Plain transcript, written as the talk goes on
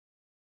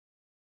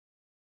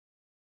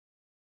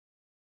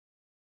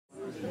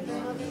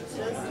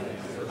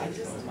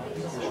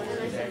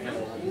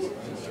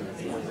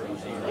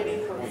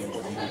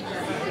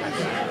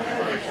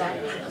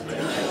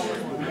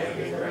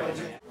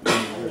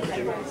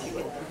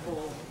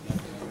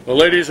Well,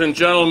 ladies and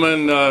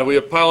gentlemen, we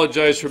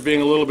apologize for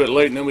being a little bit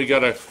late, and then we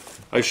got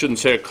I shouldn't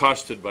say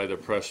accosted by the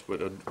press,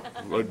 but a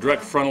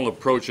direct frontal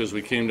approach as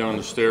we came down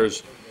the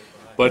stairs.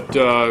 But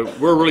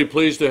we're really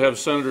pleased to have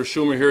Senator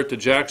Schumer here at the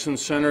Jackson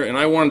Center, and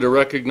I wanted to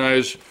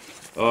recognize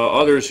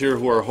others here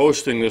who are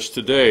hosting this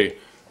today.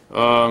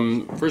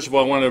 First of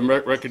all, I want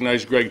to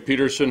recognize Greg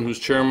Peterson, who's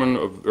chairman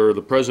or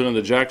the president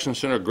of the Jackson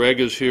Center. Greg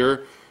is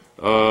here.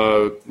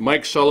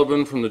 Mike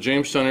Sullivan from the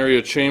Jamestown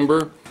Area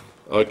Chamber.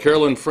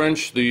 Carolyn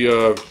French,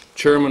 the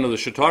chairman of the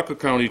Chautauqua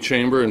County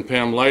Chamber, and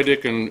Pam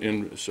Leidick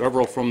and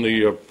several from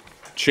the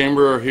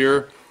chamber are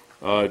here.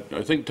 I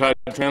think Todd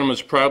Tranum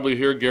is probably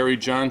here, Gary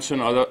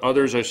Johnson,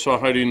 others. I saw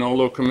Heidi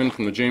Nolo come in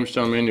from the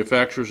Jamestown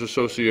Manufacturers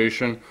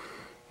Association,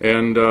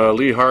 and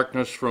Lee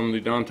Harkness from the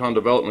Downtown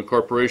Development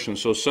Corporation.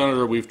 So,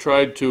 Senator, we've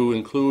tried to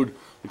include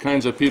the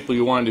kinds of people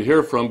you wanted to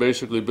hear from,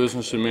 basically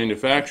business and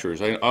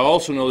manufacturers. I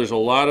also know there's a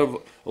lot of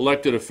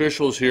elected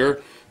officials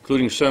here,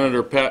 including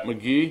Senator Pat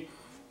McGee,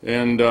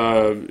 and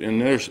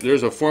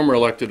there's a former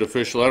elected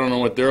official. I don't know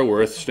what they're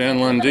worth, Stan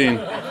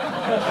Lundeen.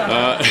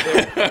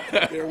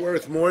 They're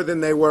worth more than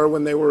they were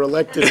when they were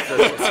elected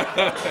officials.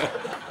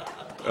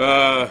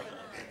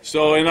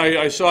 And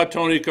I saw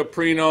Tony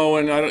Caprino,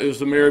 and it was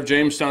the mayor of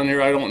Jamestown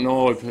here. I don't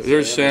know if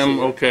there's Sam.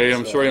 Okay,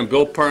 I'm sorry. I'm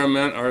Bill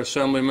Parment, our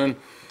assemblyman.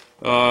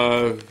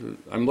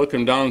 I'm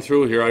looking down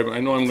through here.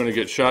 I know I'm going to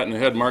get shot in the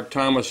head. Mark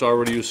Thomas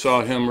already. You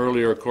saw him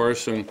earlier, of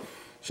course. And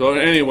so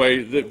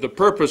anyway, the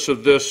purpose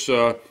of this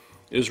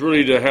is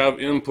really to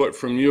have input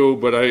from you.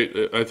 But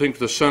I think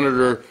the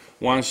senator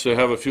wants to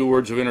have a few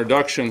words of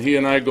introduction. He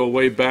and I go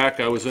way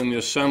back. I was in the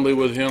assembly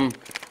with him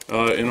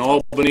in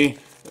Albany.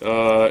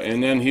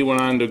 And then he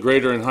went on to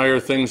greater and higher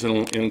things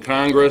in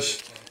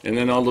Congress, and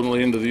then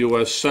ultimately into the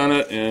U.S.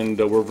 Senate, and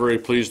we're very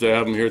pleased to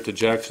have him here at the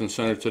Jackson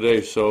Center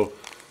today. So,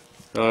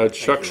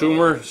 Chuck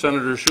Schumer,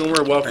 Senator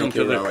Schumer, welcome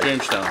to the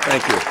Jamestown.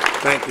 Thank you.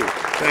 Thank you.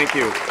 Thank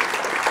you.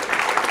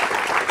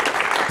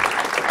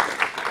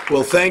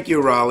 Well, thank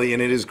you, Raleigh,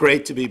 and it is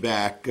great to be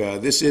back.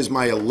 This is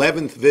my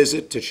 11th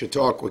visit to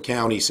Chautauqua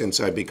County since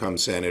I become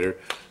senator.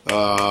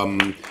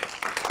 Thank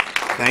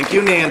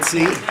you,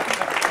 Nancy.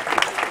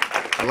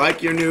 I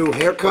like your new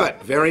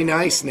haircut. Very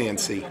nice,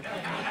 Nancy.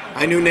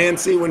 I knew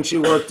Nancy when she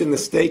worked in the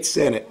state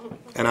Senate,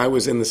 and I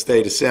was in the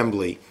state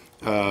assembly.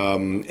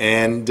 But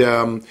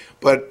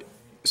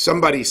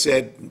somebody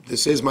said,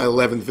 this is my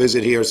 11th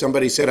visit here,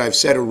 somebody said I've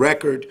set a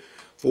record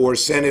for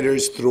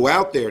senators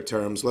throughout their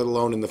terms, let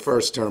alone in the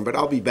first term, but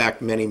I'll be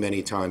back many,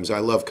 many times. I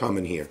love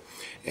coming here.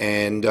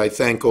 And I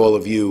thank all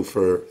of you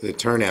for the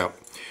turnout.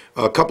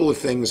 A couple of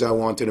things I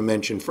wanted to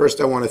mention.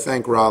 First, I want to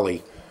thank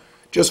Raleigh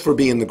just for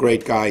being the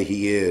great guy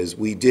he is.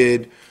 We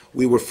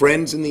were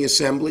friends in the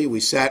assembly. We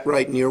sat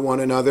right near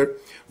one another.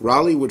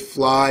 Raleigh would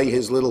fly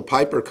his little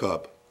Piper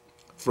Cub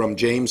from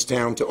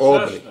Jamestown to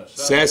Albany.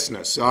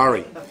 Cessna,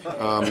 sorry.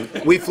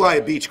 We fly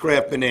a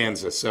Beechcraft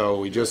Bonanza, so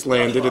we just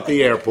landed at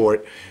the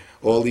airport.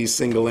 All these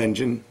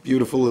single-engine,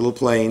 beautiful little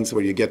planes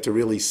where you get to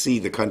really see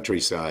the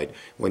countryside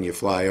when you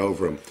fly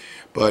over them.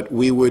 But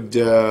he would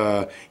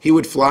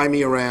fly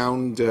me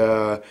around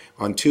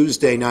on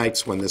Tuesday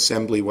nights when the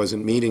assembly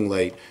wasn't meeting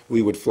late.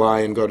 We would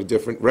fly and go to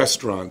different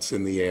restaurants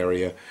in the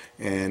area.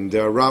 And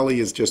Raleigh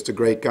is just a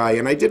great guy.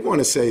 And I did want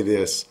to say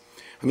this.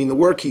 I mean, the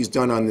work he's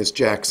done on this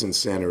Jackson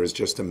Center is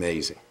just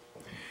amazing.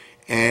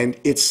 And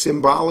it's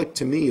symbolic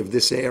to me of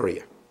this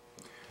area.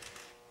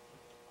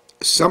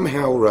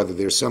 Somehow or other,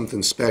 there's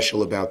something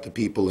special about the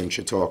people in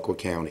Chautauqua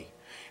County.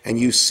 And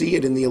you see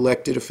it in the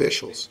elected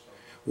officials,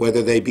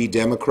 whether they be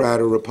Democrat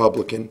or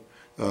Republican,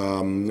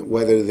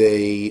 whether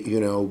they,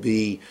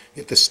 be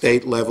at the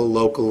state level,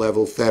 local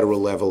level,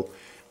 federal level.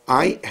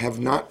 I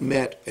have not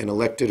met an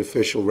elected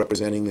official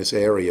representing this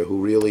area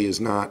who really is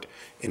not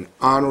an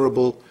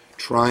honorable,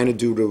 trying to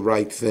do the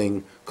right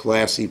thing,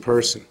 classy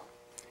person.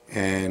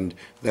 And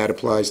that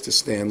applies to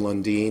Stan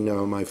Lundeen,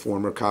 my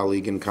former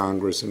colleague in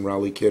Congress, and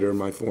Raleigh Kidder,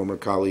 my former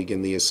colleague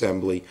in the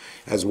Assembly,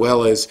 as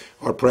well as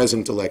our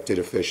present elected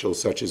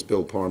officials, such as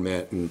Bill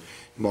Parment and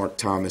Mark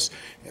Thomas,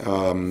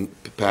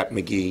 Pat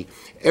McGee.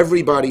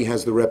 Everybody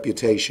has the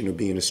reputation of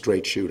being a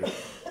straight shooter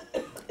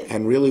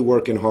and really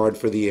working hard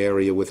for the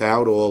area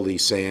without all the,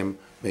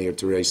 Mayor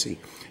Teresi,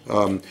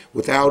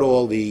 without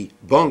all the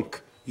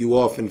bunk you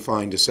often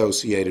find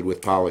associated with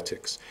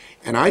politics.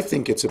 And I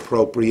think it's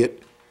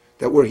appropriate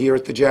that we're here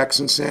at the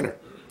Jackson Center,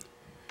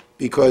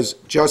 because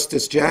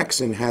Justice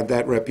Jackson had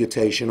that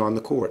reputation on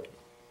the court.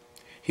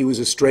 He was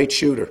a straight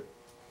shooter.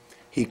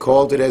 He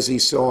called it as he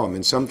saw him,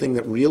 and something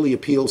that really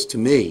appeals to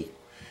me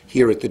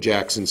here at the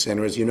Jackson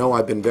Center. As you know,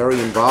 I've been very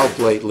involved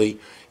lately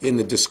in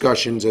the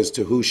discussions as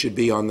to who should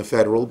be on the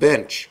federal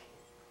bench.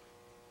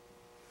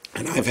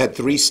 And I've had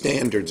three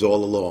standards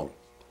all along.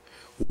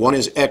 One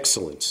is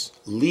excellence,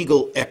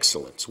 legal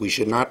excellence. We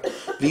should not,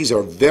 these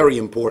are very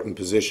important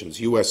positions,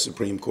 U.S.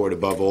 Supreme Court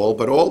above all,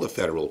 but all the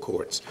federal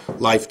courts,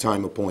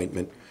 lifetime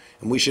appointment.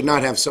 And we should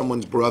not have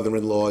someone's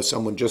brother-in-law,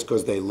 someone just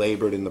because they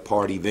labored in the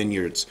party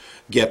vineyards,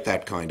 get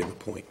that kind of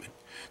appointment.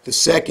 The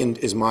second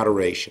is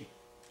moderation.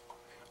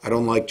 I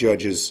don't like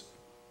judges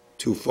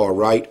too far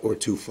right or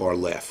too far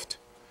left.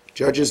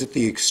 Judges at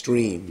the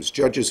extremes,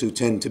 judges who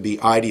tend to be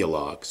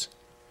ideologues,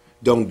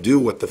 don't do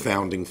what the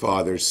Founding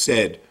Fathers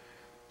said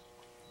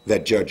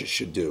that judges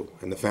should do.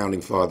 And the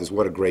Founding Fathers,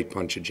 what a great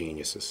bunch of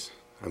geniuses.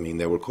 I mean,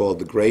 they were called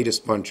the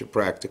greatest bunch of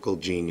practical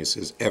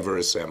geniuses ever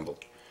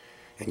assembled.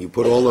 And you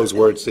put all those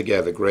words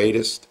together,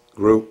 greatest,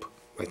 group,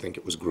 I think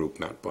it was group,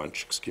 not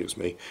bunch, excuse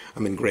me.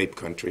 I'm in grape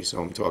country,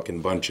 so I'm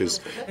talking bunches.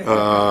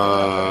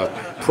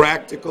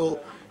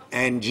 Practical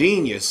and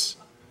genius,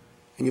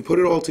 and you put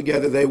it all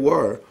together, they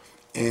were.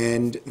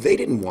 And they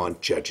didn't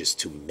want judges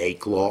to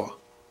make law.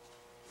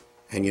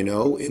 And you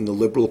know, in the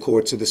liberal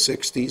courts of the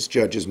 60s,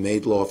 judges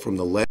made law from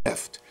the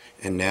left.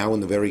 And now in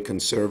the very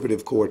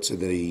conservative courts of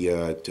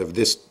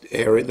this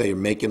era, they are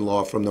making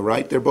law from the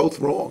right. They're both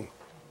wrong.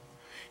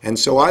 And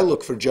so I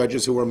look for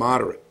judges who are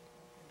moderate.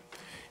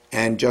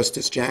 And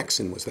Justice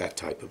Jackson was that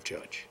type of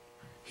judge.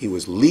 He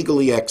was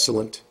legally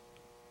excellent,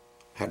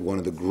 had one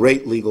of the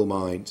great legal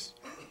minds,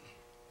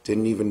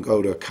 didn't even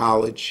go to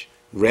college,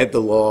 read the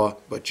law,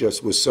 but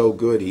just was so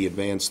good he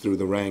advanced through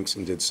the ranks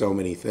and did so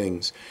many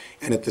things.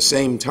 And at the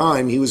same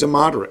time, he was a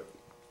moderate.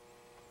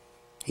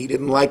 He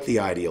didn't like the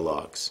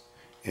ideologues.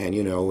 And,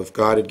 you know, if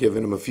God had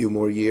given him a few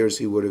more years,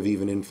 he would have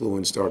even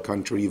influenced our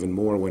country even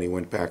more when he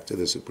went back to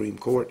the Supreme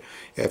Court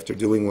after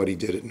doing what he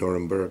did at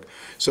Nuremberg.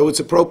 So it's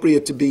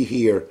appropriate to be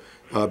here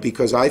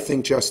because I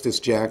think Justice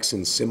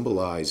Jackson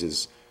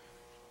symbolizes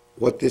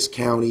what this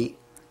county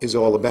is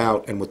all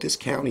about. And what this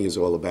county is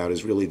all about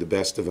is really the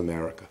best of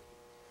America.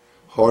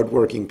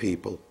 Hardworking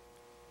people,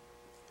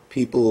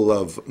 people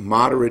of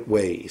moderate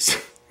ways,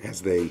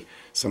 as they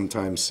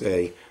sometimes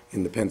say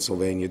in the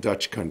Pennsylvania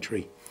Dutch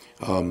country.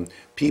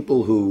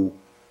 People who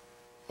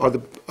are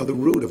the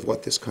root of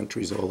what this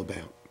country is all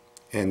about.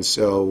 And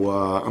so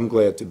I'm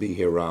glad to be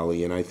here,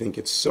 Raleigh, and I think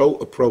it's so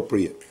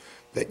appropriate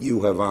that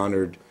you have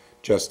honored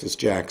Justice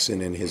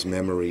Jackson and his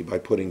memory by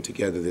putting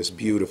together this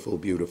beautiful,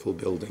 beautiful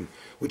building,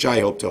 which I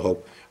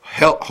hope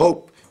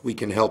we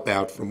can help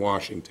out from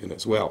Washington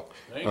as well,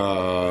 because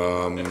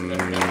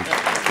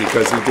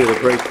he did a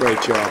great,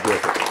 great job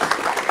with it.